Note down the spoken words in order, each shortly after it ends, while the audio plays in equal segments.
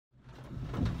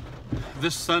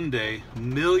This Sunday,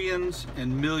 millions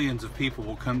and millions of people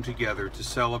will come together to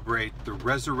celebrate the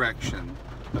resurrection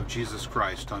of Jesus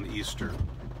Christ on Easter.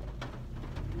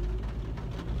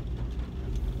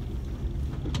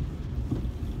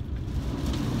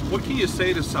 What can you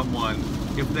say to someone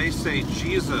if they say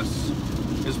Jesus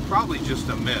is probably just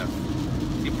a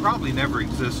myth? He probably never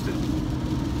existed.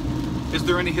 Is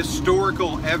there any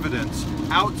historical evidence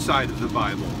outside of the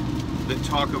Bible that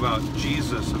talk about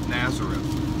Jesus of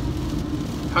Nazareth?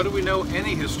 How do we know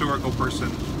any historical person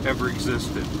ever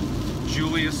existed?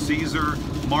 Julius Caesar,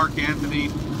 Mark Antony,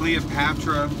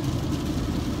 Cleopatra?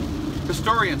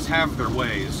 Historians have their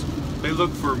ways. They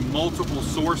look for multiple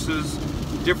sources,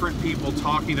 different people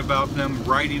talking about them,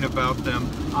 writing about them,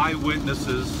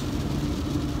 eyewitnesses.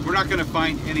 We're not going to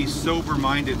find any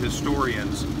sober-minded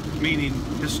historians, meaning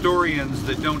historians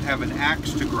that don't have an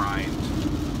axe to grind,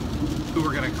 who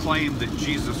are going to claim that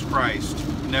Jesus Christ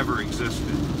never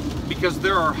existed. Because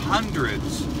there are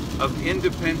hundreds of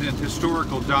independent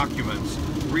historical documents,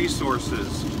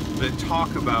 resources that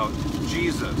talk about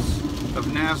Jesus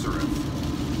of Nazareth,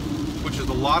 which is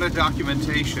a lot of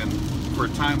documentation for a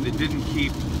time that didn't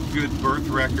keep good birth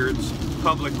records,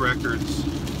 public records,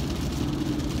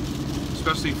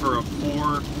 especially for a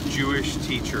poor Jewish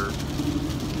teacher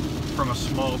from a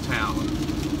small town.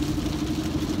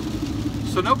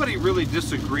 So nobody really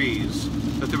disagrees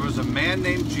that there was a man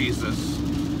named Jesus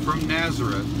from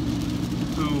Nazareth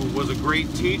who was a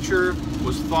great teacher,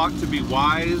 was thought to be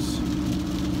wise,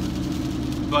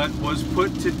 but was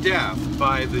put to death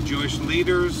by the Jewish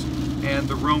leaders and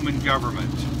the Roman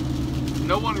government.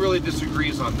 No one really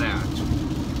disagrees on that.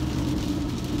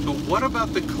 But what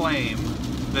about the claim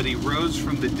that he rose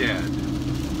from the dead?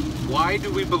 Why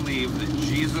do we believe that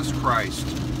Jesus Christ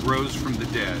rose from the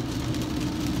dead?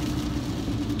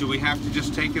 Do we have to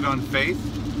just take it on faith?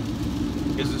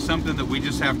 Is it something that we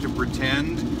just have to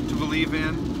pretend to believe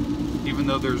in, even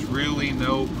though there's really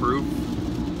no proof?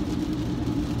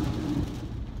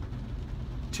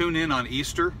 Tune in on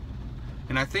Easter,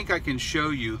 and I think I can show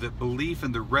you that belief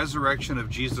in the resurrection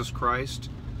of Jesus Christ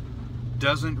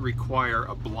doesn't require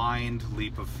a blind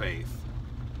leap of faith.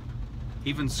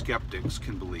 Even skeptics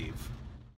can believe.